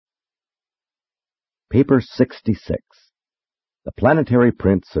Paper 66. The Planetary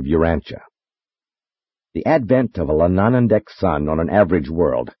Prince of Urantia. The advent of a Lananandek sun on an average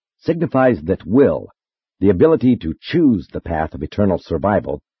world signifies that will, the ability to choose the path of eternal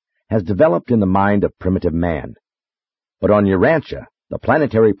survival, has developed in the mind of primitive man. But on Urantia, the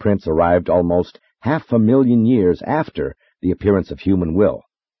planetary prince arrived almost 500,000 years after the appearance of human will.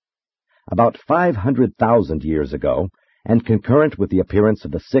 About 500,000 years ago, and concurrent with the appearance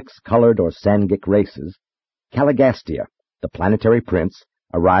of the 6 colored or Sangic races, Caligastia, the planetary prince,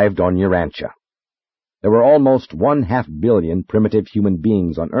 arrived on Urantia. There were almost 1/2 billion primitive human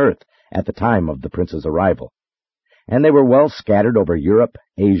beings on Earth at the time of the prince's arrival, and they were well scattered over Europe,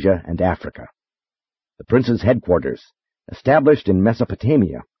 Asia, and Africa. The prince's headquarters, established in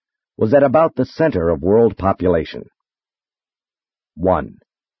Mesopotamia, was at about the center of world population. 1.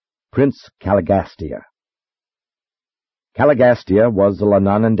 Prince Caligastia. Caligastia was the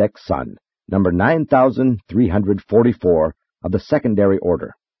Lananandek sun, number 9344 of the secondary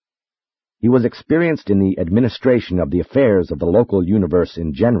order. He was experienced in the administration of the affairs of the local universe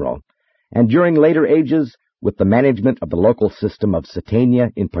in general, and during later ages with the management of the local system of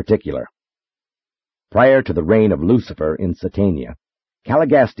Satania in particular. Prior to the reign of Lucifer in Satania,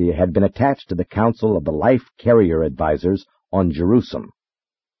 Caligastia had been attached to the council of the Life Carrier Advisors on Jerusalem.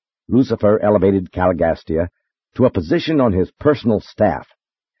 Lucifer elevated Caligastia to a position on his personal staff,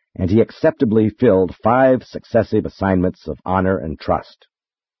 and he acceptably filled 5 successive assignments of honor and trust.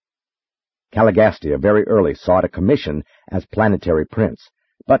 Caligastia very early sought a commission as planetary prince,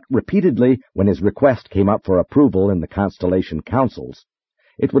 but repeatedly, when his request came up for approval in the constellation councils,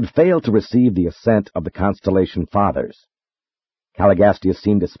 it would fail to receive the assent of the constellation fathers. Caligastia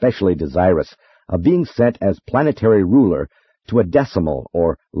seemed especially desirous of being sent as planetary ruler to a decimal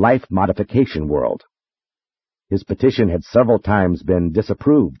or life modification world. His petition had several times been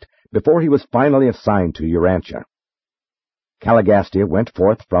disapproved before he was finally assigned to Urantia. Caligastia went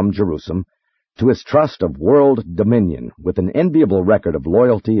forth from Jerusalem to his trust of world dominion with an enviable record of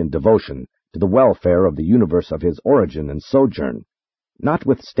loyalty and devotion to the welfare of the universe of his origin and sojourn,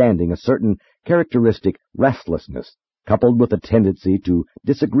 notwithstanding a certain characteristic restlessness coupled with a tendency to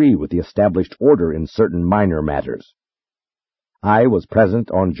disagree with the established order in certain minor matters. I was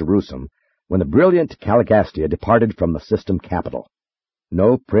present on Jerusalem when the brilliant Caligastia departed from the system capital.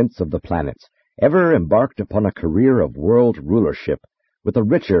 No prince of the planets ever embarked upon a career of world rulership with a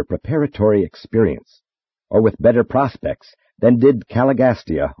richer preparatory experience, or with better prospects than did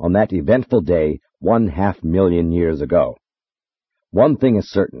Caligastia on that eventful day 1/2 years ago. One thing is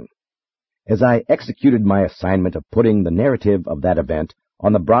certain. As I executed my assignment of putting the narrative of that event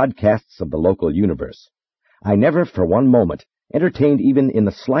on the broadcasts of the local universe, I never for one moment entertained even in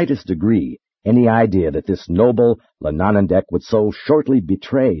the slightest degree any idea that this noble Lananandek would so shortly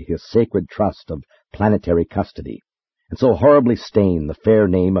betray his sacred trust of planetary custody, and so horribly stain the fair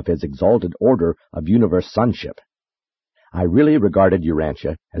name of his exalted order of universe sonship. I really regarded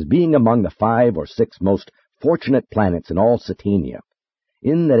Urantia as being among the 5 or 6 most fortunate planets in all Satania,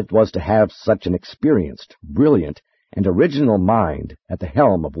 in that it was to have such an experienced, brilliant, and original mind at the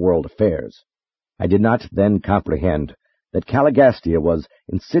helm of world affairs. I did not then comprehend that Caligastia was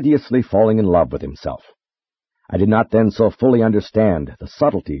insidiously falling in love with himself. I did not then so fully understand the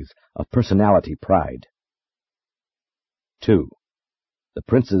subtleties of personality pride. 2. The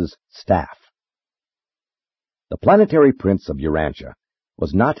Prince's Staff. The planetary prince of Urantia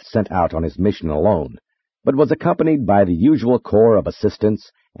was not sent out on his mission alone, but was accompanied by the usual corps of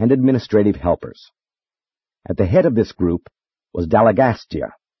assistants and administrative helpers. At the head of this group was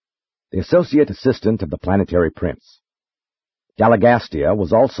Dalagastia, the associate assistant of the planetary prince. Dalagastia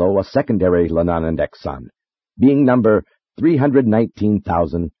was also a secondary Lananandek sun, being number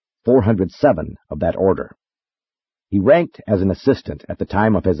 319,407 of that order. He ranked as an assistant at the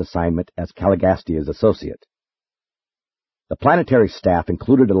time of his assignment as Caligastia's associate. The planetary staff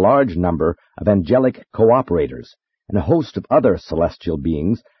included a large number of angelic cooperators and a host of other celestial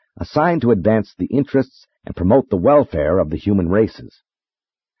beings assigned to advance the interests and promote the welfare of the human races.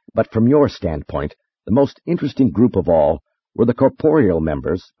 But from your standpoint, the most interesting group of all were the corporeal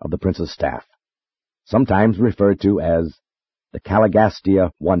members of the prince's staff, sometimes referred to as the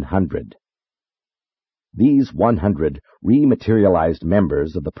Caligastia 100. These 100 rematerialized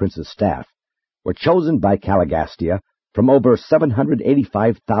members of the prince's staff were chosen by Caligastia from over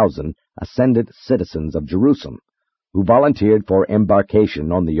 785,000 ascendant citizens of Jerusalem who volunteered for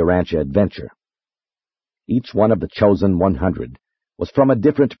embarkation on the Urantia adventure. Each one of the chosen 100 was from a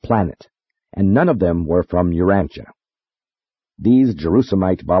different planet, and none of them were from Urantia. These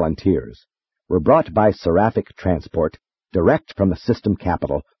Jerusalemite volunteers were brought by seraphic transport direct from the system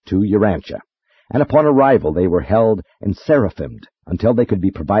capital to Urantia, and upon arrival they were held and seraphimed until they could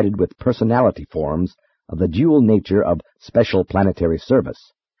be provided with personality forms of the dual nature of special planetary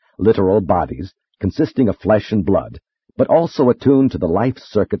service, literal bodies consisting of flesh and blood, but also attuned to the life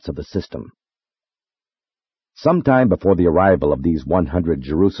circuits of the system. Sometime before the arrival of these 100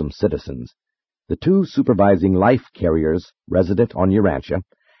 Jerusalem citizens, the two supervising life carriers resident on Urantia,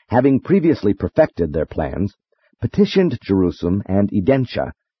 having previously perfected their plans, petitioned Jerusalem and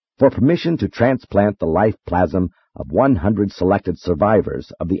Edentia for permission to transplant the life plasm of 100 selected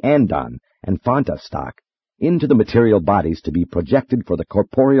survivors of the Andon and Phanta stock into the material bodies to be projected for the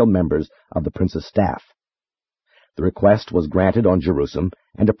corporeal members of the prince's staff. The request was granted on Jerusalem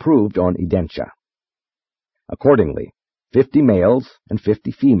and approved on Edentia. Accordingly, 50 males and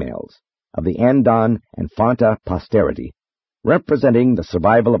 50 females of the Andon and Phanta posterity, representing the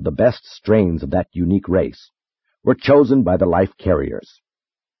survival of the best strains of that unique race, were chosen by the life carriers.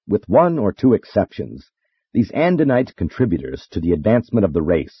 With one or two exceptions, these Andonite contributors to the advancement of the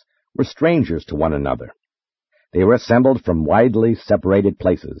race were strangers to one another. They were assembled from widely separated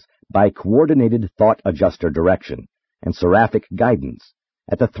places by coordinated thought-adjuster direction and seraphic guidance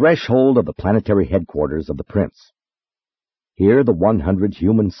at the threshold of the planetary headquarters of the prince. Here the 100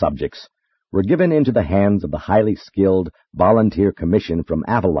 human subjects were given into the hands of the highly skilled volunteer commission from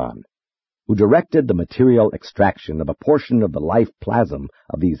Avalon, who directed the material extraction of a portion of the life plasm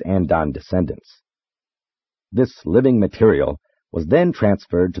of these Andon descendants. This living material was then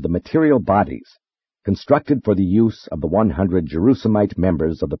transferred to the material bodies, constructed for the use of the 100 Jerusalemite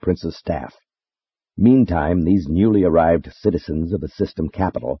members of the prince's staff. Meantime, these newly arrived citizens of the system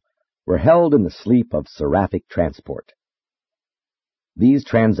capital were held in the sleep of seraphic transport. These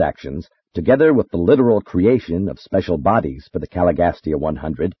transactions, together with the literal creation of special bodies for the Caligastia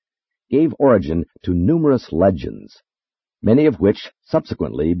 100, gave origin to numerous legends, many of which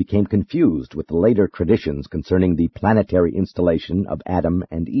subsequently became confused with the later traditions concerning the planetary installation of Adam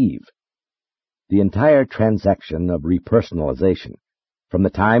and Eve. The entire transaction of repersonalization, from the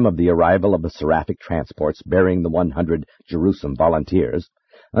time of the arrival of the seraphic transports bearing the 100 Jerusalem volunteers,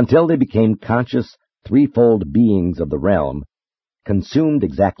 until they became conscious, threefold beings of the realm, consumed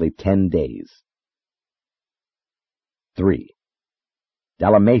exactly 10 days. 3.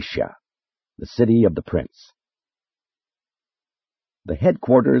 Dalmatia, the city of the prince. The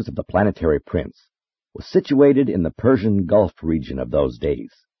headquarters of the planetary prince was situated in the Persian Gulf region of those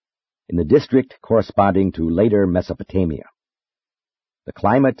days, in the district corresponding to later Mesopotamia. The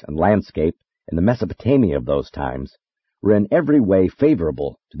climate and landscape in the Mesopotamia of those times were in every way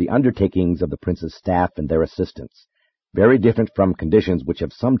favorable to the undertakings of the prince's staff and their assistants, very different from conditions which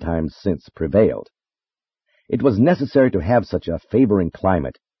have sometimes since prevailed. It was necessary to have such a favoring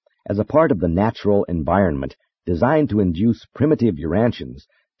climate as a part of the natural environment designed to induce primitive Urantians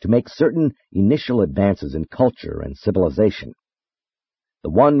to make certain initial advances in culture and civilization. The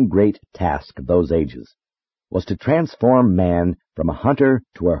one great task of those ages was to transform man from a hunter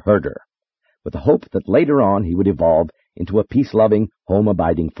to a herder, with the hope that later on he would evolve into a peace-loving,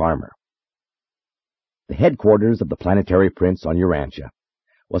 home-abiding farmer. The headquarters of the planetary prince on Urantia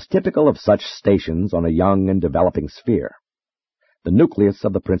was typical of such stations on a young and developing sphere. The nucleus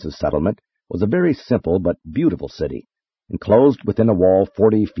of the prince's settlement was a very simple but beautiful city, enclosed within a wall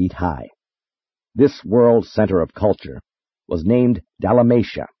 40 feet high. This world center of culture was named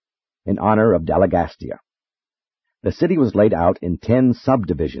Dalmatia, in honor of Dalagastia. The city was laid out in 10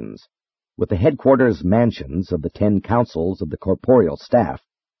 subdivisions, with the headquarters mansions of the 10 councils of the corporeal staff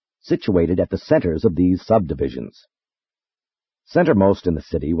situated at the centers of these subdivisions. Centermost in the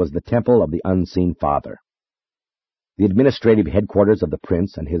city was the Temple of the Unseen Father. The administrative headquarters of the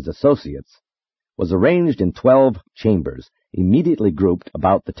prince and his associates was arranged in 12 chambers immediately grouped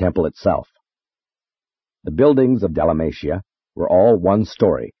about the temple itself. The buildings of Dalmatia were all 1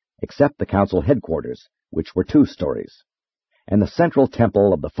 story, except the council headquarters, which were 2 stories, and the central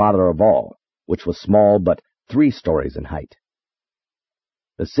temple of the Father of All, which was small but 3 stories in height.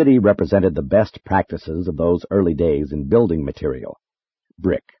 The city represented the best practices of those early days in building material,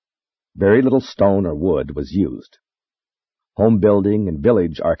 brick. Very little stone or wood was used. Home building and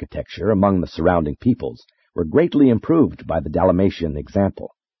village architecture among the surrounding peoples were greatly improved by the Dalmatian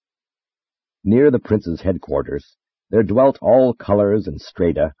example. Near the prince's headquarters there dwelt all colors and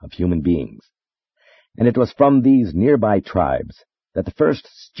strata of human beings, and it was from these nearby tribes that the first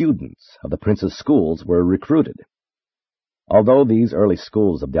students of the prince's schools were recruited. Although these early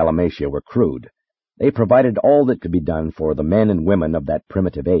schools of Dalmatia were crude, they provided all that could be done for the men and women of that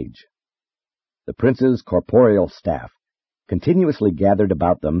primitive age. The prince's corporeal staff continuously gathered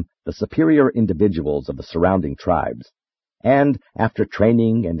about them the superior individuals of the surrounding tribes, and, after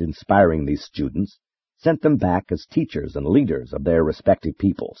training and inspiring these students, sent them back as teachers and leaders of their respective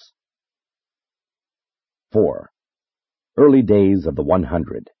peoples. 4. Early Days of the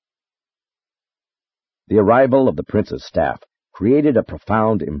 100. The arrival of the prince's staff created a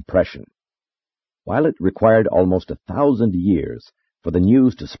profound impression. While it required almost 1,000 years for the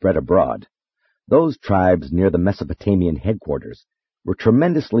news to spread abroad, those tribes near the Mesopotamian headquarters were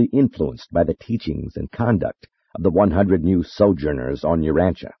tremendously influenced by the teachings and conduct of the 100 new sojourners on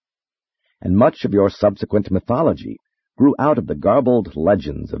Urantia, and much of your subsequent mythology grew out of the garbled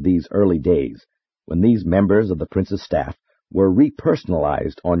legends of these early days, when these members of the prince's staff were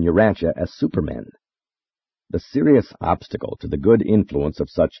repersonalized on Urantia as supermen. The serious obstacle to the good influence of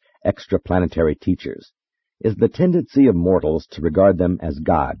such extraplanetary teachers is the tendency of mortals to regard them as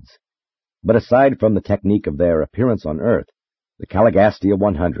gods. But aside from the technique of their appearance on Earth, the Caligastia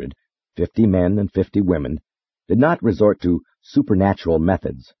 100, 50 men and 50 women, did not resort to supernatural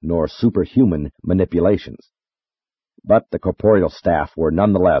methods nor superhuman manipulations. But the corporeal staff were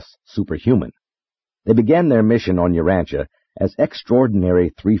nonetheless superhuman. They began their mission on Urantia as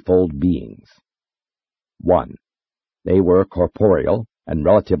extraordinary threefold beings. 1. They were corporeal and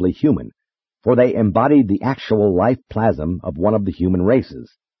relatively human, for they embodied the actual life plasm of one of the human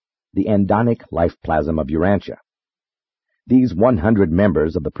races, the Andonic life plasm of Urantia. These 100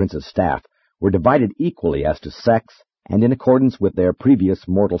 members of the prince's staff were divided equally as to sex and in accordance with their previous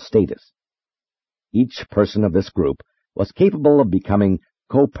mortal status. Each person of this group was capable of becoming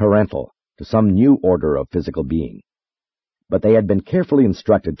co-parental to some new order of physical being, but they had been carefully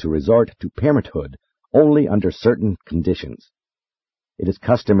instructed to resort to parenthood only under certain conditions. It is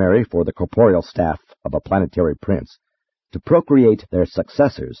customary for the corporeal staff of a planetary prince to procreate their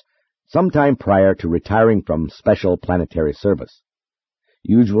successors sometime prior to retiring from special planetary service.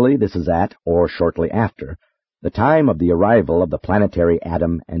 Usually this is at, or shortly after, the time of the arrival of the planetary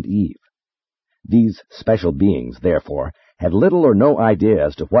Adam and Eve. These special beings, therefore, had little or no idea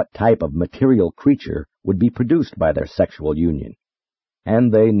as to what type of material creature would be produced by their sexual union,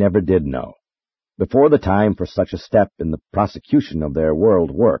 and they never did know. Before the time for such a step in the prosecution of their world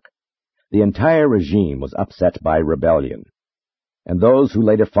work, the entire regime was upset by rebellion, and those who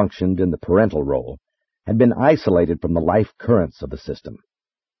later functioned in the parental role had been isolated from the life currents of the system.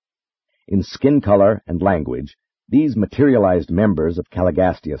 In skin color and language, these materialized members of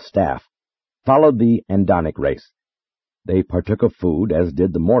Caligastia's staff followed the Andonic race. They partook of food, as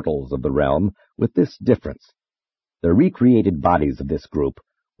did the mortals of the realm, with this difference. The recreated bodies of this group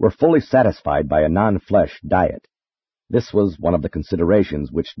were fully satisfied by a non-flesh diet. This was one of the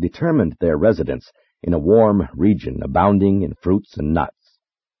considerations which determined their residence in a warm region abounding in fruits and nuts.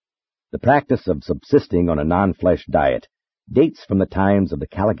 The practice of subsisting on a non-flesh diet dates from the times of the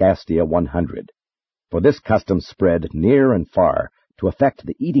Caligastia 100, for this custom spread near and far to affect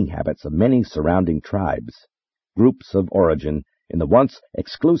the eating habits of many surrounding tribes, groups of origin in the once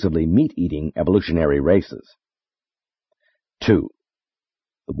exclusively meat-eating evolutionary races. 2.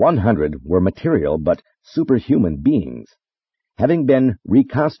 The 100 were material but superhuman beings, having been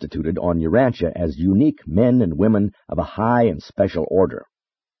reconstituted on Urantia as unique men and women of a high and special order.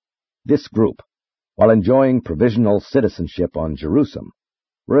 This group, while enjoying provisional citizenship on Jerusalem,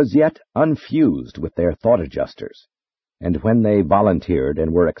 were as yet unfused with their thought adjusters, and when they volunteered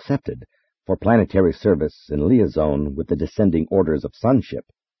and were accepted for planetary service in liaison with the descending orders of sonship,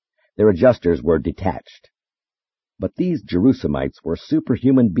 their adjusters were detached. But these Jerusalemites were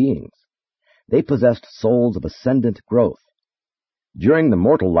superhuman beings. They possessed souls of ascendant growth. During the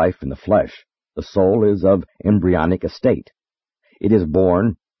mortal life in the flesh, the soul is of embryonic estate. It is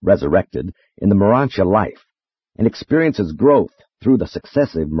born, resurrected, in the Morantia life, and experiences growth through the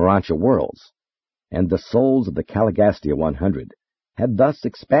successive Morantia worlds. And the souls of the Caligastia 100 had thus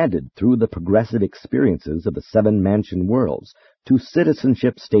expanded through the progressive experiences of the 7 mansion worlds to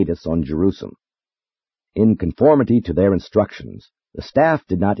citizenship status on Jerusalem. In conformity to their instructions, the staff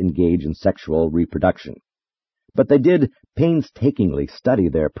did not engage in sexual reproduction, but they did painstakingly study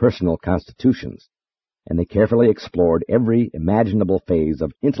their personal constitutions, and they carefully explored every imaginable phase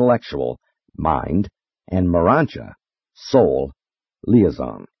of intellectual, mind, and Morantia, soul,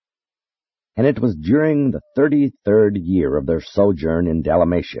 liaison. And it was during the 33rd year of their sojourn in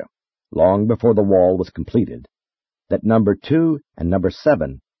Dalmatia, long before the wall was completed, that number 2 and number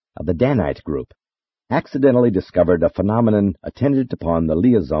 7 of the Danite group accidentally discovered a phenomenon attendant upon the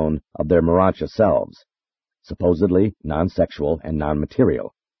liaison of their Morantia selves, supposedly non-sexual and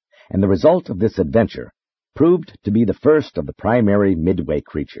non-material, and the result of this adventure proved to be the first of the primary midway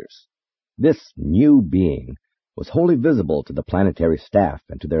creatures. This new being was wholly visible to the planetary staff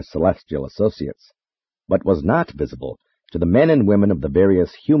and to their celestial associates, but was not visible to the men and women of the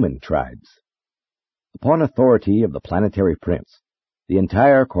various human tribes. Upon authority of the planetary prince, the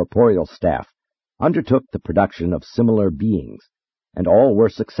entire corporeal staff undertook the production of similar beings, and all were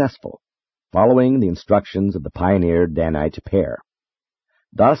successful, following the instructions of the pioneer Danite pair.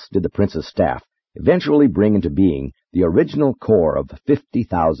 Thus did the prince's staff eventually bring into being the original core of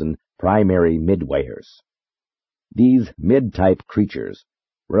 50,000 primary midwayers. These mid-type creatures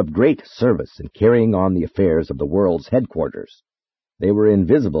were of great service in carrying on the affairs of the world's headquarters. They were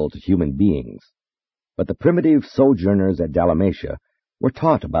invisible to human beings, but the primitive sojourners at Dalmatia were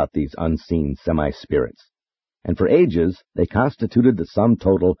taught about these unseen semi-spirits, and for ages they constituted the sum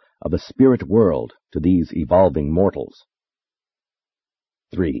total of the spirit world to these evolving mortals.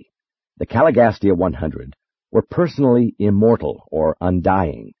 3. The Caligastia 100 were personally immortal or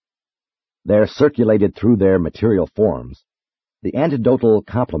undying. There circulated through their material forms the antidotal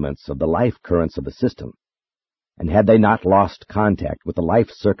complements of the life currents of the system, and had they not lost contact with the life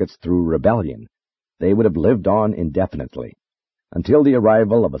circuits through rebellion, they would have lived on indefinitely, until the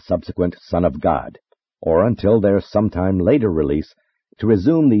arrival of a subsequent Son of God, or until their sometime later release to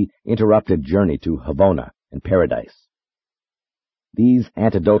resume the interrupted journey to Havona and Paradise. These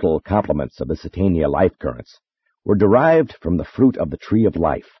antidotal complements of the Satania life currents were derived from the fruit of the tree of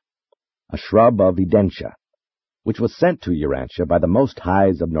life, a shrub of Edentia, which was sent to Urantia by the Most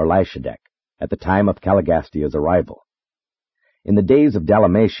Highs of Norlashadek at the time of Caligastia's arrival. In the days of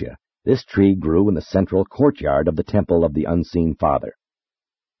Dalmatia, this tree grew in the central courtyard of the Temple of the Unseen Father,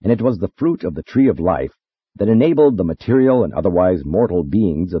 and it was the fruit of the tree of life that enabled the material and otherwise mortal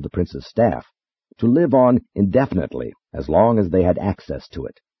beings of the prince's staff to live on indefinitely as long as they had access to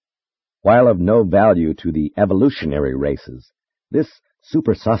it. While of no value to the evolutionary races, this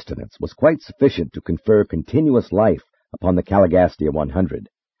supersustenance was quite sufficient to confer continuous life upon the Caligastia 100,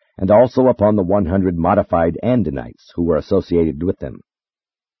 and also upon the 100 modified Andinites who were associated with them.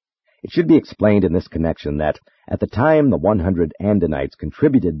 It should be explained in this connection that, at the time the 100 Andinites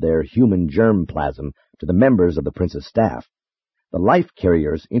contributed their human germ plasm to the members of the prince's staff, the life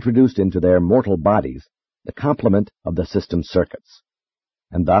carriers introduced into their mortal bodies the complement of the system circuits,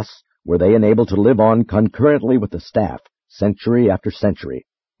 and thus were they enabled to live on concurrently with the staff century after century,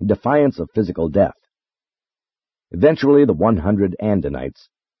 in defiance of physical death. Eventually the 100 Andinites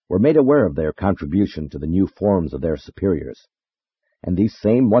were made aware of their contribution to the new forms of their superiors, and these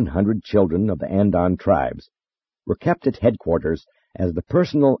same 100 children of the Andon tribes were kept at headquarters as the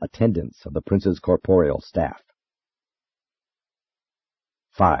personal attendants of the prince's corporeal staff.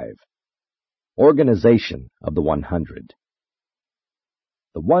 5. Organization of the 100.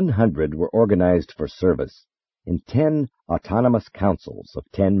 The 100 were organized for service in 10 autonomous councils of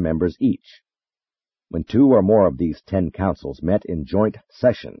 10 members each. When 2 or more of these 10 councils met in joint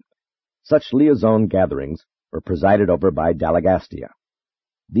session, such liaison gatherings were presided over by Dalagastia.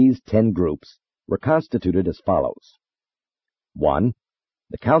 These 10 groups were constituted as follows. 1.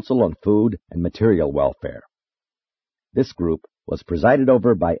 The Council on Food and Material Welfare. This group was presided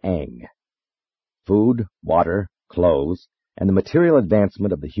over by Aang. Food, water, clothes, and the material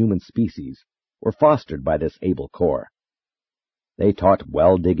advancement of the human species were fostered by this able corps. They taught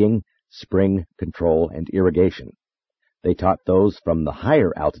well digging, spring control, and irrigation. They taught those from the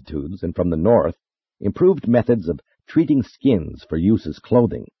higher altitudes and from the north improved methods of treating skins for use as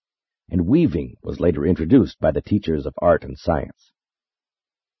clothing, and weaving was later introduced by the teachers of art and science.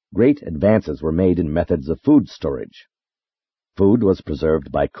 Great advances were made in methods of food storage. Food was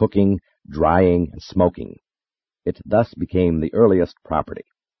preserved by cooking, drying, and smoking. It thus became the earliest property.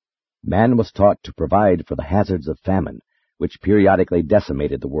 Man was taught to provide for the hazards of famine, which periodically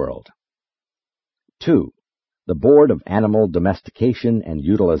decimated the world. 2. The Board of Animal Domestication and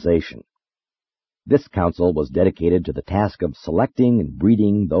Utilization. This council was dedicated to the task of selecting and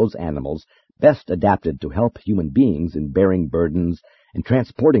breeding those animals best adapted to help human beings in bearing burdens and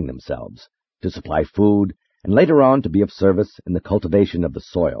transporting themselves, to supply food, and later on to be of service in the cultivation of the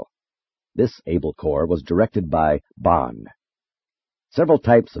soil. This able corps was directed by Bon. Several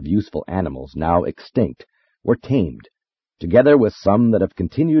types of useful animals, now extinct, were tamed, together with some that have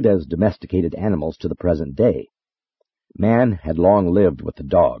continued as domesticated animals to the present day. Man had long lived with the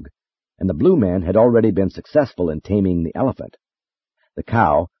dog, and the blue man had already been successful in taming the elephant. The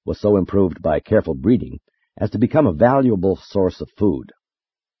cow was so improved by careful breeding as to become a valuable source of food.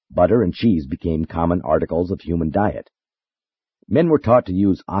 Butter and cheese became common articles of human diet. Men were taught to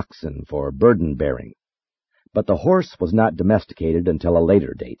use oxen for burden-bearing, but the horse was not domesticated until a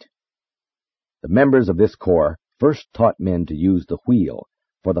later date. The members of this corps first taught men to use the wheel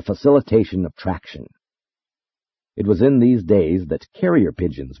for the facilitation of traction. It was in these days that carrier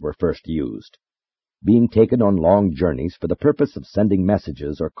pigeons were first used. being taken on long journeys for the purpose of sending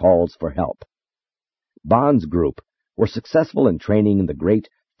messages or calls for help. Bond's group were successful in training the great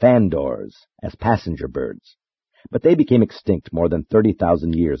fandors as passenger birds, but they became extinct more than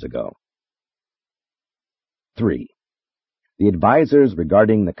 30,000 years ago. 3. The advisors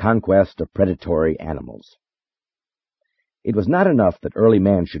regarding the conquest of predatory animals. It was not enough that early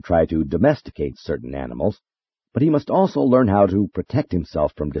man should try to domesticate certain animals, but he must also learn how to protect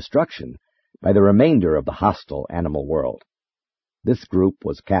himself from destruction by the remainder of the hostile animal world. This group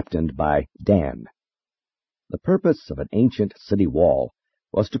was captained by Dan. The purpose of an ancient city wall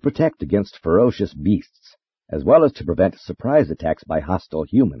was to protect against ferocious beasts, as well as to prevent surprise attacks by hostile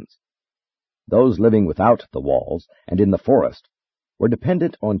humans. Those living without the walls and in the forest were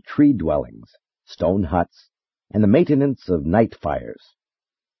dependent on tree dwellings, stone huts, and the maintenance of night fires.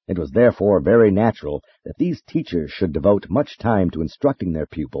 It was therefore very natural that these teachers should devote much time to instructing their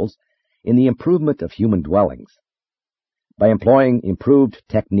pupils in the improvement of human dwellings. By employing improved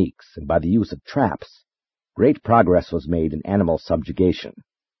techniques and by the use of traps, great progress was made in animal subjugation.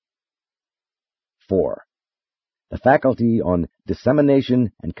 4. The faculty on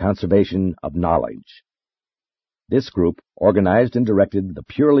dissemination and conservation of knowledge. This group organized and directed the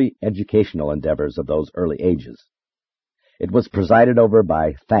purely educational endeavors of those early ages. It was presided over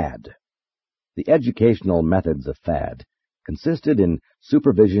by Thad. The educational methods of Thad consisted in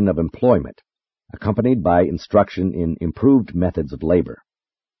supervision of employment, accompanied by instruction in improved methods of labor.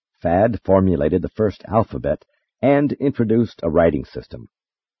 Thad formulated the first alphabet and introduced a writing system.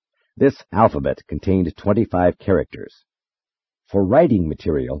 This alphabet contained 25 characters. For writing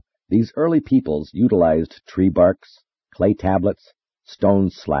material, these early peoples utilized tree barks, clay tablets, stone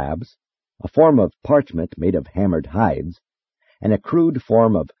slabs, a form of parchment made of hammered hides, and a crude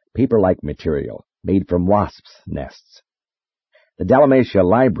form of paper-like material made from wasps' nests. The Dalmatia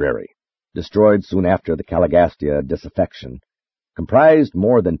Library, destroyed soon after the Caligastia disaffection, comprised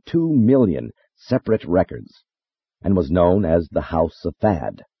more than 2 million separate records, and was known as the House of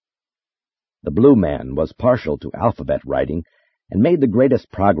Thad. The Blue Man was partial to alphabet writing and made the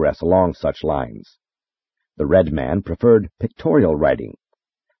greatest progress along such lines. The Red Man preferred pictorial writing,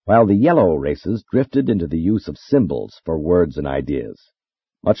 while the Yellow races drifted into the use of symbols for words and ideas,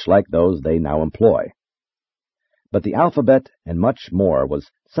 much like those they now employ. But the alphabet and much more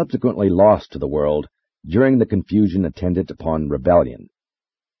was subsequently lost to the world during the confusion attendant upon rebellion.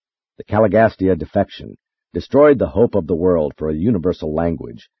 The Caligastia defection destroyed the hope of the world for a universal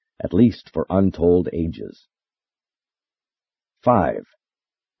language, at least for untold ages. 5.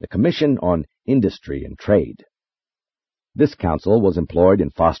 The Commission on Industry and Trade. This council was employed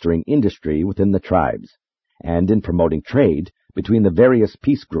in fostering industry within the tribes, and in promoting trade between the various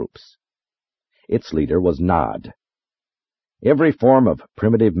peace groups. Its leader was Nod. Every form of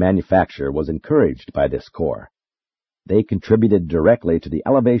primitive manufacture was encouraged by this corps. They contributed directly to the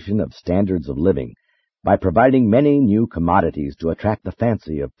elevation of standards of living by providing many new commodities to attract the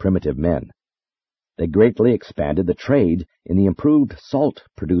fancy of primitive men. They greatly expanded the trade in the improved salt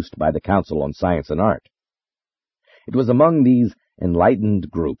produced by the Council on Science and Art. It was among these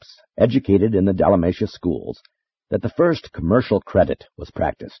enlightened groups, educated in the Dalmatia schools, that the first commercial credit was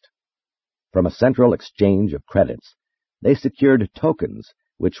practiced. From a central exchange of credits, they secured tokens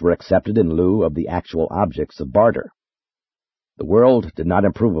which were accepted in lieu of the actual objects of barter. The world did not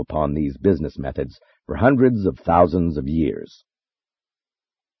improve upon these business methods for hundreds of thousands of years.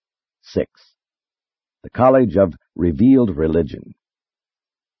 6. The College of Revealed Religion.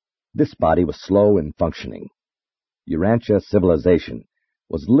 This body was slow in functioning. Urantia civilization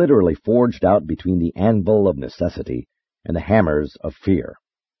was literally forged out between the anvil of necessity and the hammers of fear.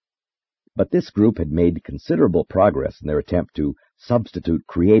 But this group had made considerable progress in their attempt to substitute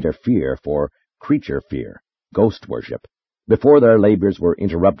creator fear for creature fear, ghost worship, before their labors were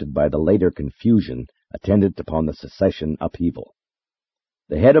interrupted by the later confusion attendant upon the secession upheaval.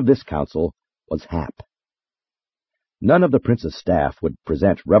 The head of this council was Hap. None of the prince's staff would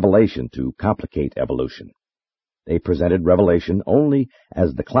present revelation to complicate evolution. They presented revelation only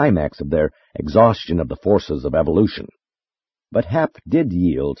as the climax of their exhaustion of the forces of evolution. But Hap did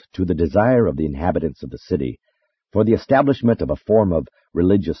yield to the desire of the inhabitants of the city for the establishment of a form of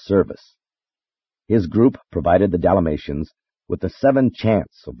religious service. His group provided the Dalmatians with the 7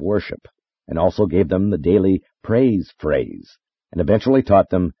 chants of worship, and also gave them the daily praise phrase, and eventually taught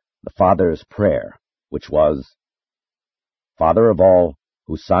them the Father's prayer, which was, Father of all,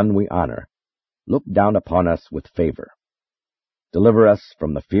 whose Son we honor, look down upon us with favor. Deliver us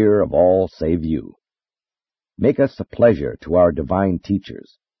from the fear of all save you. Make us a pleasure to our divine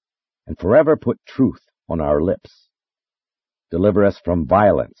teachers, and forever put truth on our lips. Deliver us from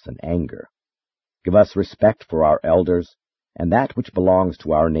violence and anger. Give us respect for our elders and that which belongs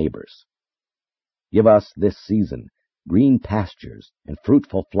to our neighbors. Give us this season green pastures and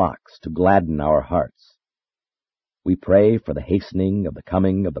fruitful flocks to gladden our hearts. We pray for the hastening of the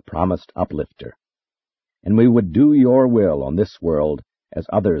coming of the promised uplifter, and we would do your will on this world as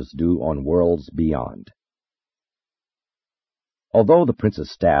others do on worlds beyond. Although the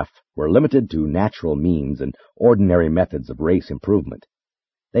prince's staff were limited to natural means and ordinary methods of race improvement,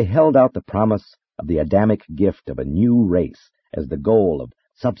 they held out the promise of the Adamic gift of a new race as the goal of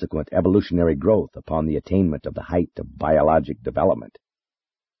subsequent evolutionary growth upon the attainment of the height of biologic development.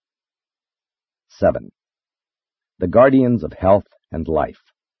 7. The Guardians of Health and Life.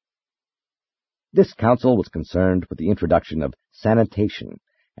 This council was concerned with the introduction of sanitation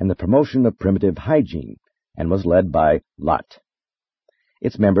and the promotion of primitive hygiene, and was led by Lot.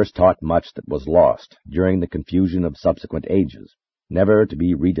 Its members taught much that was lost during the confusion of subsequent ages, never to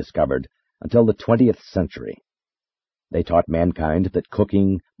be rediscovered until the 20th century. They taught mankind that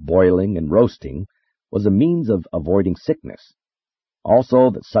cooking, boiling, and roasting was a means of avoiding sickness. Also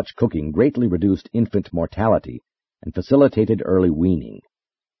that such cooking greatly reduced infant mortality and facilitated early weaning.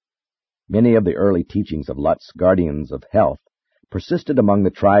 Many of the early teachings of Lut's Guardians of Health persisted among the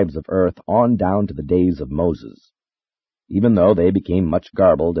tribes of earth on down to the days of Moses, even though they became much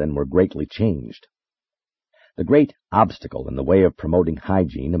garbled and were greatly changed. The great obstacle in the way of promoting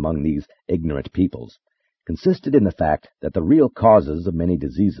hygiene among these ignorant peoples consisted in the fact that the real causes of many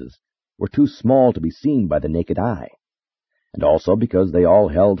diseases were too small to be seen by the naked eye, and also because they all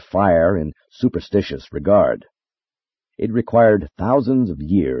held fire in superstitious regard. It required thousands of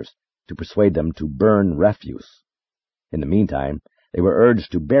years to persuade them to burn refuse. In the meantime, they were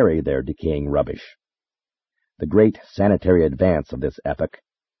urged to bury their decaying rubbish. The great sanitary advance of this epoch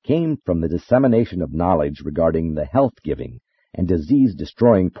came from the dissemination of knowledge regarding the health-giving and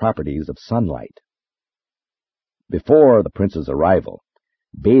disease-destroying properties of sunlight. Before the prince's arrival,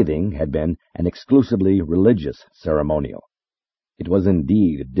 bathing had been an exclusively religious ceremonial. It was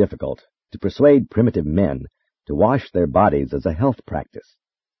indeed difficult to persuade primitive men to wash their bodies as a health practice.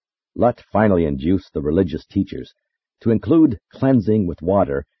 Lut finally induced the religious teachers to include cleansing with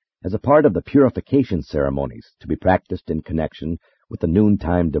water as a part of the purification ceremonies to be practiced in connection with the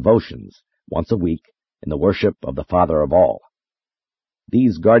noontime devotions once a week in the worship of the Father of all.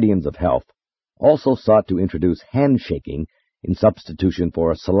 These guardians of health also sought to introduce handshaking in substitution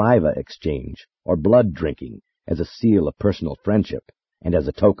for saliva exchange or blood drinking as a seal of personal friendship and as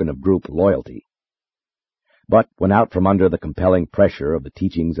a token of group loyalty. But when out from under the compelling pressure of the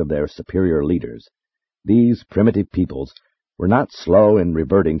teachings of their superior leaders, these primitive peoples were not slow in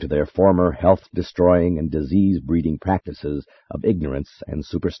reverting to their former health-destroying and disease-breeding practices of ignorance and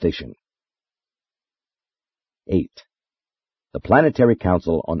superstition. 8. The Planetary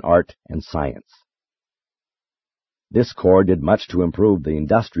Council on Art and Science. This corps did much to improve the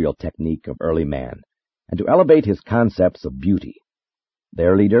industrial technique of early man, and to elevate his concepts of beauty.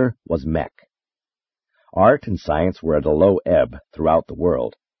 Their leader was Mech. Art and science were at a low ebb throughout the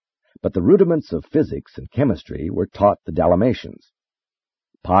world, but the rudiments of physics and chemistry were taught the Dalmatians.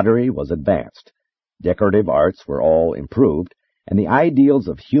 Pottery was advanced, decorative arts were all improved, and the ideals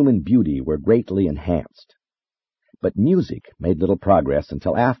of human beauty were greatly enhanced. But music made little progress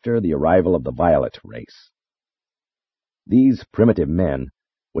until after the arrival of the violet race. These primitive men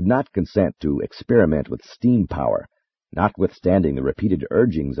would not consent to experiment with steam power, notwithstanding the repeated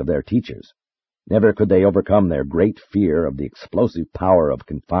urgings of their teachers. Never could they overcome their great fear of the explosive power of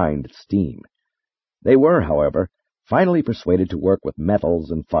confined steam. They were, however, finally persuaded to work with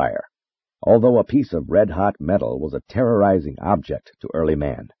metals and fire, although a piece of red-hot metal was a terrorizing object to early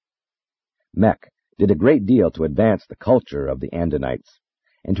man. Mech did a great deal to advance the culture of the Andinites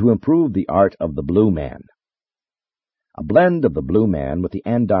and to improve the art of the blue man. A blend of the blue man with the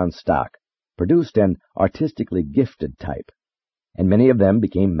Andon stock produced an artistically gifted type, and many of them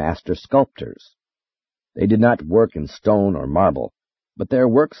became master sculptors. They did not work in stone or marble, but their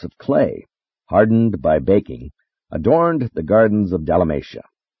works of clay, hardened by baking, adorned the gardens of Dalmatia.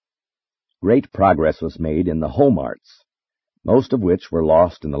 Great progress was made in the home arts, most of which were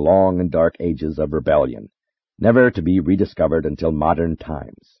lost in the long and dark ages of rebellion, never to be rediscovered until modern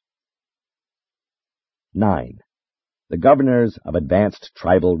times. 9. The Governors of Advanced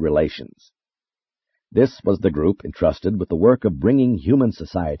Tribal Relations. This was the group entrusted with the work of bringing human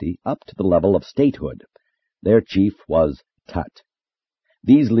society up to the level of statehood. Their chief was Tut.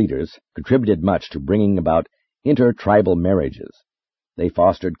 These leaders contributed much to bringing about inter-tribal marriages. They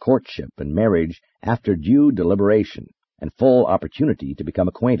fostered courtship and marriage after due deliberation and full opportunity to become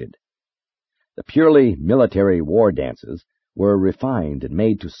acquainted. The purely military war dances were refined and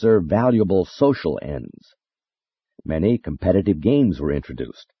made to serve valuable social ends. Many competitive games were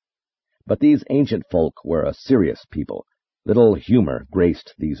introduced. But these ancient folk were a serious people. Little humor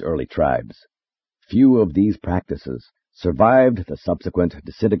graced these early tribes. Few of these practices survived the subsequent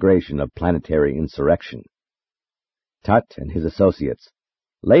disintegration of planetary insurrection. Tut and his associates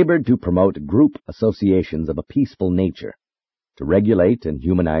labored to promote group associations of a peaceful nature, to regulate and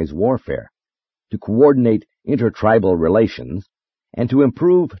humanize warfare, to coordinate intertribal relations, and to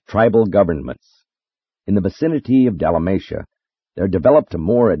improve tribal governments. In the vicinity of Dalmatia, there developed a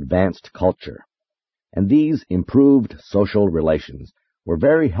more advanced culture, and these improved social relations were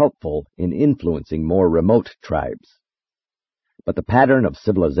very helpful in influencing more remote tribes. But the pattern of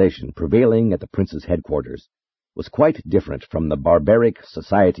civilization prevailing at the prince's headquarters was quite different from the barbaric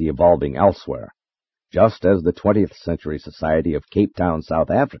society evolving elsewhere, just as the 20th century society of Cape Town, South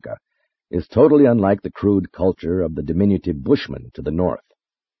Africa, is totally unlike the crude culture of the diminutive Bushmen to the north.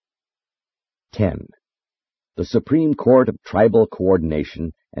 10. The Supreme Court of Tribal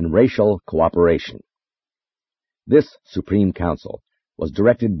Coordination and Racial Cooperation. This Supreme Council was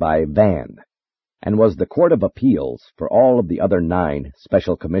directed by Van, and was the Court of Appeals for all of the other 9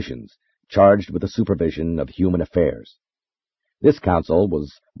 special commissions charged with the supervision of human affairs. This council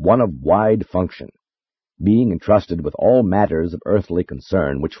was one of wide function, being entrusted with all matters of earthly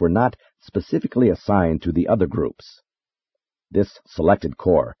concern which were not specifically assigned to the other groups. This selected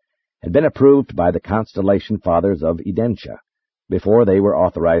corps had been approved by the Constellation Fathers of Edentia before they were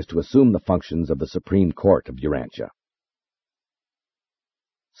authorized to assume the functions of the Supreme Court of Urantia.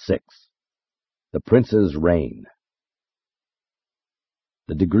 6. The Prince's Reign.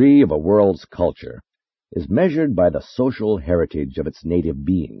 The degree of a world's culture is measured by the social heritage of its native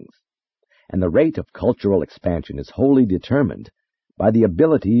beings, and the rate of cultural expansion is wholly determined by the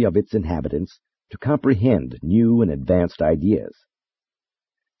ability of its inhabitants to comprehend new and advanced ideas.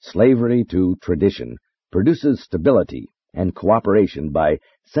 Slavery to tradition produces stability and cooperation by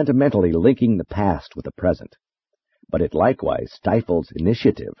sentimentally linking the past with the present, but it likewise stifles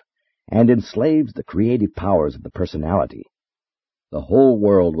initiative and enslaves the creative powers of the personality. The whole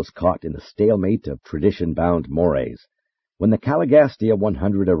world was caught in the stalemate of tradition-bound mores when the Caligastia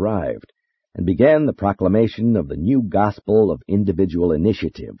 100 arrived and began the proclamation of the new gospel of individual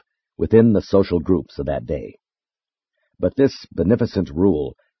initiative within the social groups of that day. But this beneficent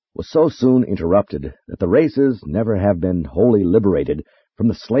rule was so soon interrupted that the races never have been wholly liberated from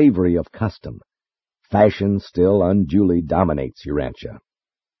the slavery of custom. Fashion still unduly dominates Urantia.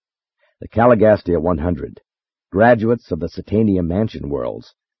 The Caligastia 100, graduates of the Satania Mansion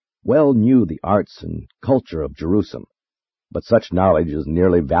worlds, well knew the arts and culture of Jerusalem, but such knowledge is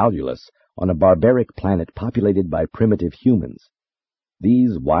nearly valueless on a barbaric planet populated by primitive humans.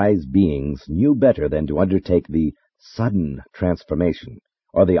 These wise beings knew better than to undertake the sudden transformation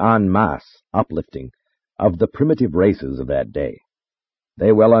or the en masse uplifting of the primitive races of that day.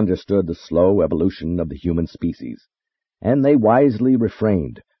 They well understood the slow evolution of the human species, and they wisely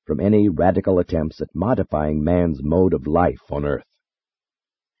refrained from any radical attempts at modifying man's mode of life on Earth.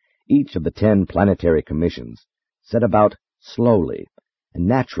 Each of the 10 planetary commissions set about slowly and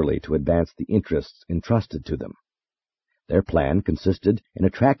naturally to advance the interests entrusted to them. Their plan consisted in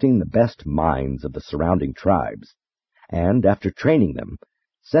attracting the best minds of the surrounding tribes, and, after training them,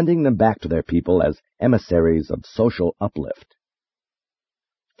 sending them back to their people as emissaries of social uplift.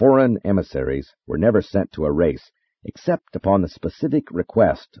 Foreign emissaries were never sent to a race except upon the specific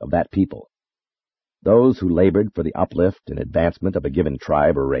request of that people. Those who labored for the uplift and advancement of a given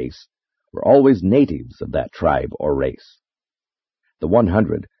tribe or race were always natives of that tribe or race. The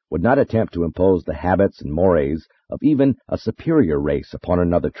 100 would not attempt to impose the habits and mores of even a superior race upon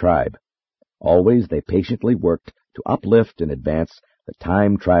another tribe. Always they patiently worked to uplift and advance the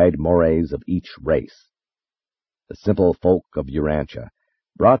time-tried mores of each race. The simple folk of Urantia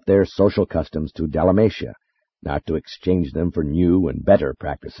brought their social customs to Dalmatia, not to exchange them for new and better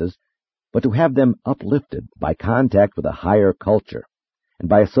practices, but to have them uplifted by contact with a higher culture and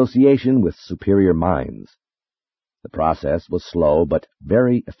by association with superior minds. The process was slow but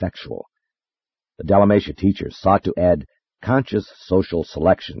very effectual. The Dalmatia teachers sought to add conscious social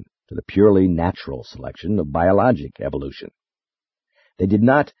selection to the purely natural selection of biologic evolution. They did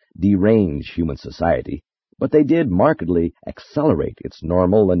not derange human society, but they did markedly accelerate its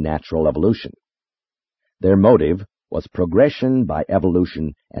normal and natural evolution. Their motive was progression by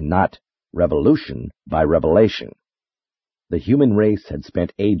evolution and not revolution by revelation. The human race had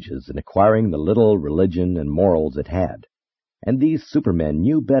spent ages in acquiring the little religion and morals it had, and these supermen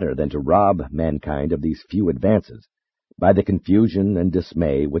knew better than to rob mankind of these few advances by the confusion and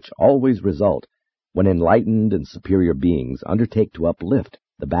dismay which always result when enlightened and superior beings undertake to uplift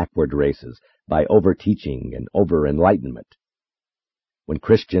the backward races by over-teaching and over-enlightenment. When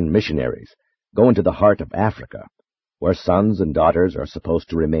Christian missionaries go into the heart of Africa, where sons and daughters are supposed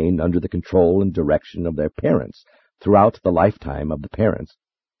to remain under the control and direction of their parents throughout the lifetime of the parents,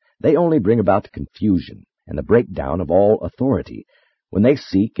 they only bring about confusion and the breakdown of all authority when they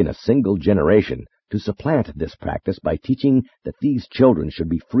seek in a single generation to supplant this practice by teaching that these children should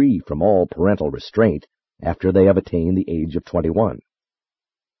be free from all parental restraint after they have attained the age of 21.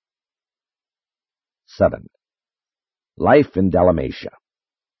 7. Life in Dalmatia.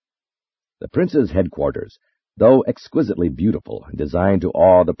 The prince's headquarters, though exquisitely beautiful and designed to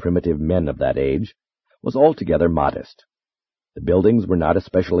awe the primitive men of that age, was altogether modest. The buildings were not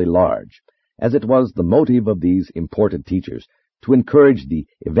especially large, as it was the motive of these imported teachers to encourage the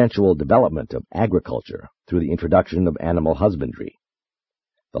eventual development of agriculture through the introduction of animal husbandry.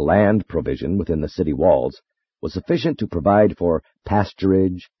 The land provision within the city walls was sufficient to provide for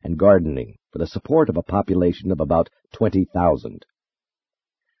pasturage and gardening for the support of a population of about 20,000.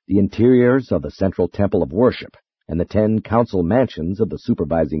 The interiors of the central temple of worship and the 10 council mansions of the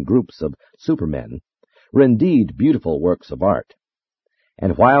supervising groups of supermen were indeed beautiful works of art.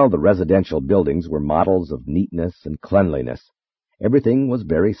 And while the residential buildings were models of neatness and cleanliness, everything was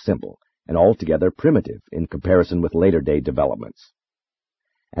very simple and altogether primitive in comparison with later-day developments.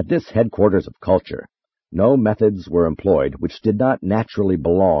 At this headquarters of culture, no methods were employed which did not naturally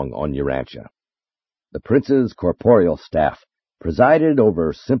belong on Urantia. The prince's corporeal staff presided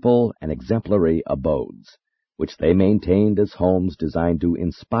over simple and exemplary abodes, which they maintained as homes designed to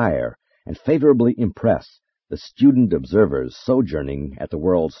inspire and favorably impress the student observers sojourning at the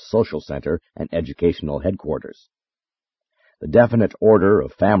world's social center and educational headquarters. The definite order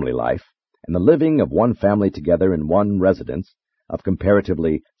of family life and the living of one family together in one residence of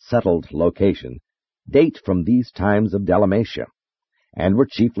comparatively settled location date from these times of Dalmatia, and were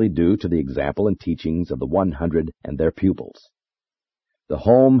chiefly due to the example and teachings of the 100 and their pupils. The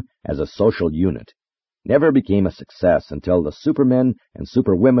home as a social unit never became a success until the supermen and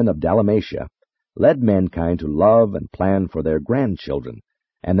superwomen of Dalmatia led mankind to love and plan for their grandchildren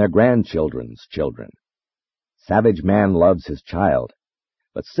and their grandchildren's children. Savage man loves his child,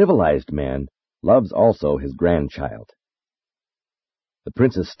 but civilized man loves also his grandchild. The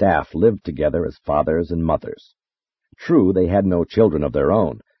prince's staff lived together as fathers and mothers. True, they had no children of their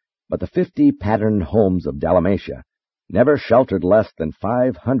own, but the 50 pattern homes of Dalmatia never sheltered less than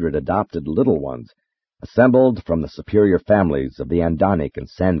 500 adopted little ones, assembled from the superior families of the Andonic and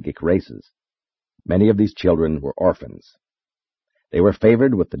Sanghic races. Many of these children were orphans. They were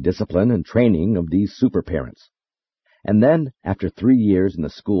favored with the discipline and training of these super-parents. And then, after 3 years in the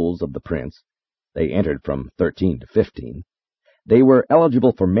schools of the prince, they entered from 13 to 15, they were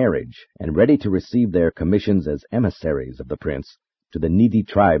eligible for marriage and ready to receive their commissions as emissaries of the prince to the needy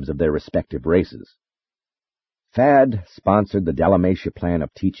tribes of their respective races. FAD sponsored the Dalmatia plan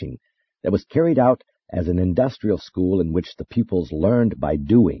of teaching that was carried out as an industrial school in which the pupils learned by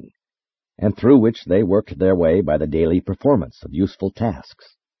doing, and through which they worked their way by the daily performance of useful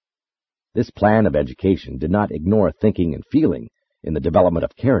tasks. This plan of education did not ignore thinking and feeling in the development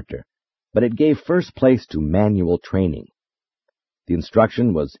of character, but it gave first place to manual training. The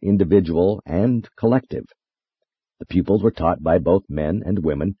instruction was individual and collective. The pupils were taught by both men and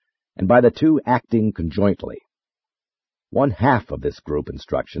women, and by the two acting conjointly. One half of this group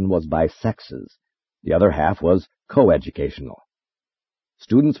instruction was by sexes, the other half was coeducational.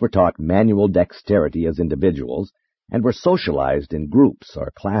 Students were taught manual dexterity as individuals, and were socialized in groups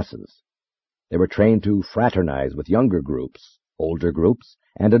or classes. They were trained to fraternize with younger groups, older groups,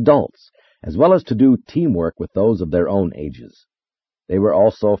 and adults, as well as to do teamwork with those of their own ages. They were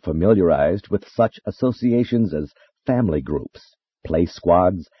also familiarized with such associations as family groups, play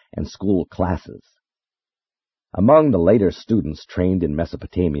squads, and school classes. Among the later students trained in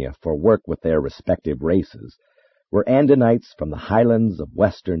Mesopotamia for work with their respective races were Andonites from the highlands of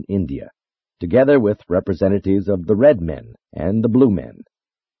western India, together with representatives of the red men and the blue men.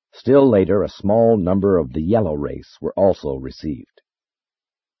 Still later, a small number of the yellow race were also received.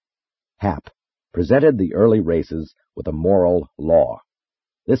 Hap presented the early races with a moral law.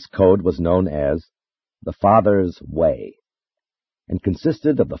 This code was known as the Father's Way, and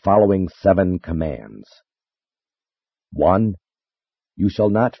consisted of the following 7 commands. 1. You shall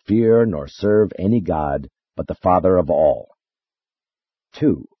not fear nor serve any god but the Father of all.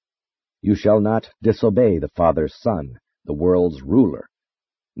 2. You shall not disobey the Father's Son, the world's ruler,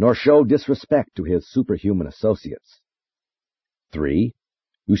 nor show disrespect to his superhuman associates. 3.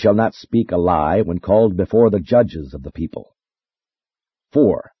 You shall not speak a lie when called before the judges of the people.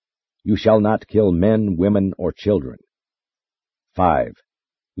 4. You shall not kill men, women, or children. 5.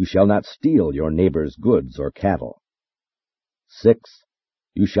 You shall not steal your neighbor's goods or cattle. 6.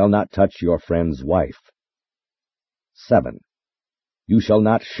 You shall not touch your friend's wife. 7. You shall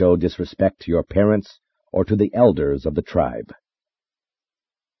not show disrespect to your parents or to the elders of the tribe.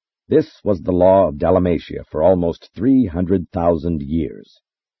 This was the law of Dalmatia for almost 300,000 years,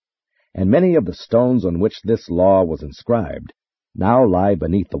 and many of the stones on which this law was inscribed now lie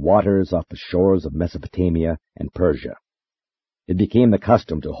beneath the waters off the shores of Mesopotamia and Persia. It became the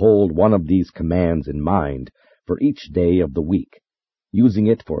custom to hold one of these commands in mind for each day of the week, using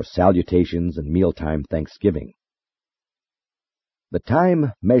it for salutations and mealtime thanksgiving. The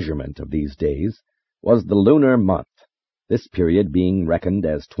time measurement of these days was the lunar month, this period being reckoned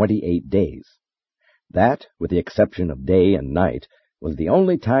as 28 days. That, with the exception of day and night, was the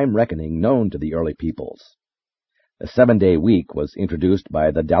only time reckoning known to the early peoples. The 7-day week was introduced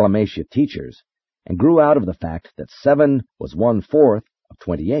by the Dalmatia teachers and grew out of the fact that 7 was 1/4 of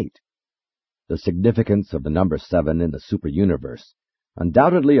 28. The significance of the number 7 in the super-universe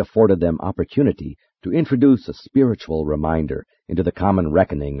undoubtedly afforded them opportunity to introduce a spiritual reminder into the common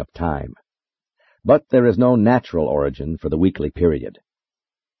reckoning of time. But there is no natural origin for the weekly period.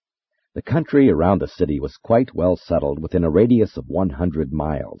 The country around the city was quite well settled within a radius of 100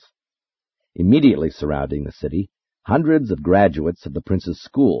 miles. Immediately surrounding the city, hundreds of graduates of the prince's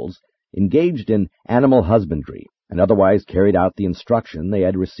schools engaged in animal husbandry and otherwise carried out the instruction they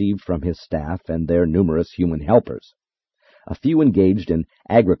had received from his staff and their numerous human helpers. A few engaged in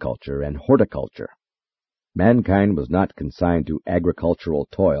agriculture and horticulture. Mankind was not consigned to agricultural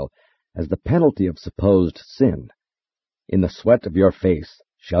toil as the penalty of supposed sin. In the sweat of your face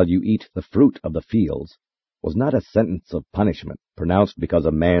shall you eat the fruit of the fields was not a sentence of punishment pronounced because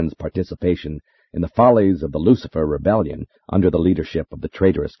of man's participation in the follies of the Lucifer rebellion under the leadership of the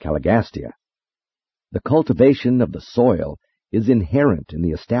traitorous Caligastia. The cultivation of the soil is inherent in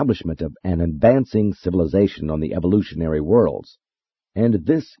the establishment of an advancing civilization on the evolutionary worlds, and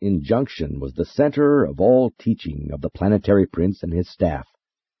this injunction was the center of all teaching of the planetary prince and his staff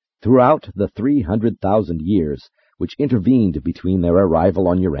throughout the 300,000 years which intervened between their arrival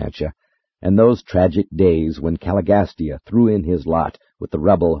on Urantia and those tragic days when Caligastia threw in his lot with the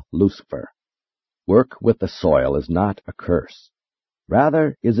rebel Lucifer. Work with the soil is not a curse.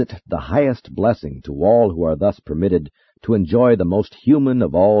 Rather is it the highest blessing to all who are thus permitted to enjoy the most human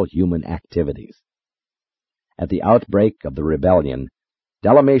of all human activities. At the outbreak of the rebellion,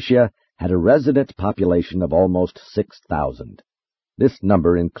 Dalmatia had a resident population of almost 6,000. This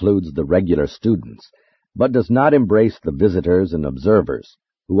number includes the regular students, but does not embrace the visitors and observers,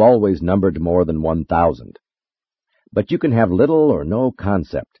 who always numbered more than 1,000. But you can have little or no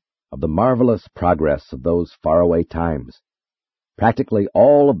concept of the marvelous progress of those faraway times. Practically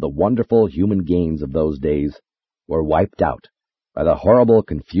all of the wonderful human gains of those days were wiped out by the horrible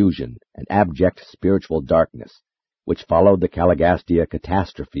confusion and abject spiritual darkness which followed the Caligastia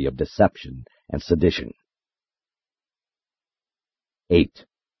catastrophe of deception and sedition. 8.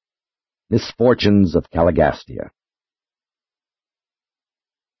 Misfortunes of Caligastia.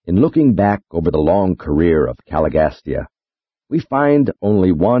 In looking back over the long career of Caligastia, we find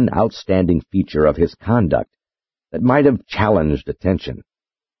only one outstanding feature of his conduct that might have challenged attention.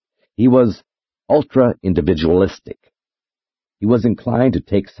 He was ultra-individualistic. He was inclined to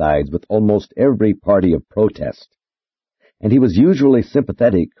take sides with almost every party of protest, and he was usually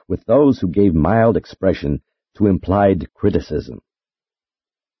sympathetic with those who gave mild expression to implied criticism.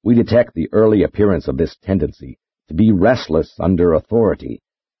 We detect the early appearance of this tendency to be restless under authority,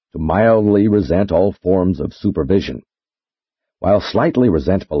 to mildly resent all forms of supervision. While slightly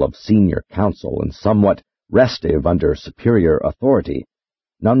resentful of senior counsel and somewhat restive under superior authority,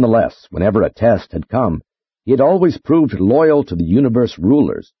 nonetheless, whenever a test had come, he had always proved loyal to the universe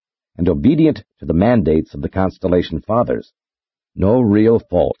rulers and obedient to the mandates of the Constellation Fathers. No real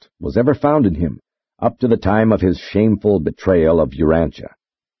fault was ever found in him up to the time of his shameful betrayal of Urantia.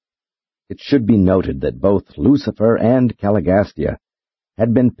 It should be noted that both Lucifer and Caligastia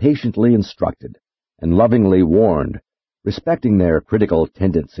had been patiently instructed and lovingly warned respecting their critical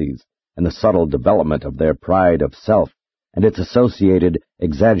tendencies and the subtle development of their pride of self and its associated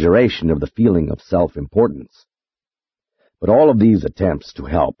exaggeration of the feeling of self-importance. But all of these attempts to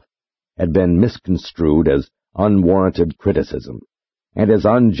help had been misconstrued as unwarranted criticism and as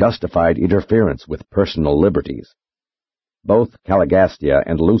unjustified interference with personal liberties. Both Caligastia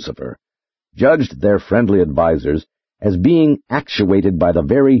and Lucifer judged their friendly advisers as being actuated by the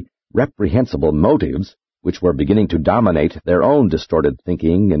very reprehensible motives which were beginning to dominate their own distorted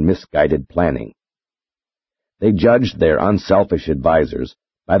thinking and misguided planning. They judged their unselfish advisers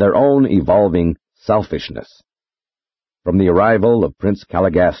by their own evolving selfishness. From the arrival of Prince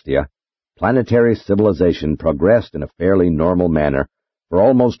Caligastia, planetary civilization progressed in a fairly normal manner for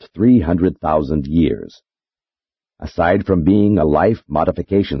almost 300,000 years. Aside from being a life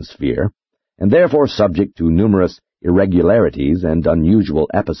modification sphere, and therefore subject to numerous irregularities and unusual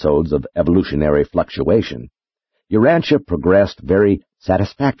episodes of evolutionary fluctuation, Urantia progressed very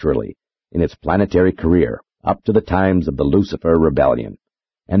satisfactorily in its planetary career up to the times of the Lucifer Rebellion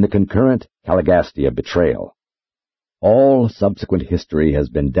and the concurrent Caligastia betrayal. All subsequent history has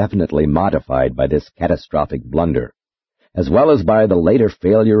been definitely modified by this catastrophic blunder, as well as by the later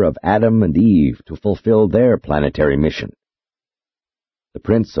failure of Adam and Eve to fulfill their planetary mission. The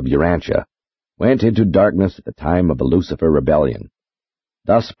Prince of Urantia went into darkness at the time of the Lucifer Rebellion,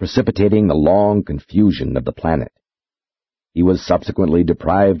 thus precipitating the long confusion of the planet. He was subsequently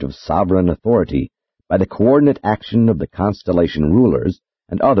deprived of sovereign authority by the coordinate action of the constellation rulers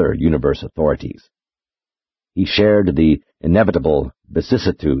and other universe authorities. He shared the inevitable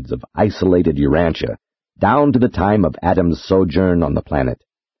vicissitudes of isolated Urantia down to the time of Adam's sojourn on the planet,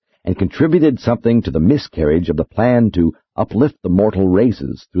 and contributed something to the miscarriage of the plan to uplift the mortal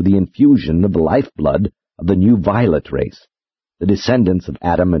races through the infusion of the lifeblood of the new violet race, the descendants of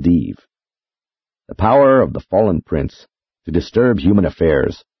Adam and Eve. The power of the fallen prince to disturb human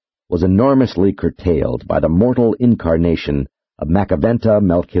affairs was enormously curtailed by the mortal incarnation of Macaventa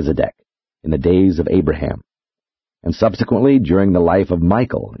Melchizedek in the days of Abraham, and subsequently during the life of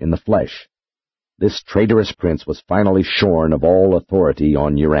Michael in the flesh. This traitorous prince was finally shorn of all authority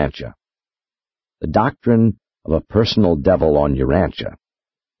on Urantia. The doctrine of a personal devil on Urantia,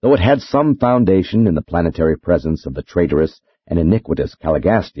 though it had some foundation in the planetary presence of the traitorous and iniquitous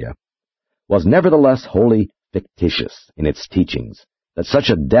Caligastia, was nevertheless wholly fictitious in its teachings that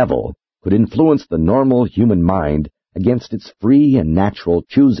such a devil could influence the normal human mind against its free and natural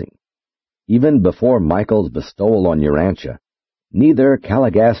choosing. Even before Michael's bestowal on Urantia, neither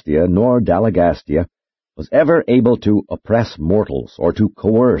Caligastia nor Dalagastia was ever able to oppress mortals or to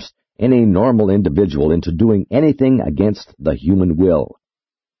coerce any normal individual into doing anything against the human will.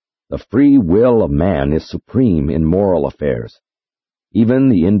 The free will of man is supreme in moral affairs. Even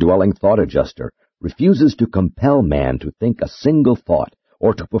the indwelling thought adjuster refuses to compel man to think a single thought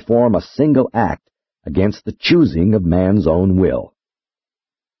or to perform a single act against the choosing of man's own will.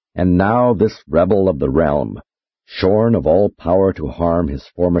 And now this rebel of the realm, shorn of all power to harm his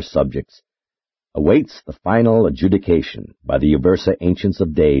former subjects, awaits the final adjudication by the Uversa Ancients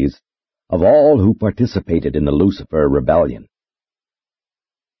of Days of all who participated in the Lucifer Rebellion.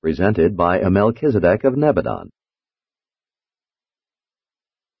 Presented by a Melchizedek of Nebadon.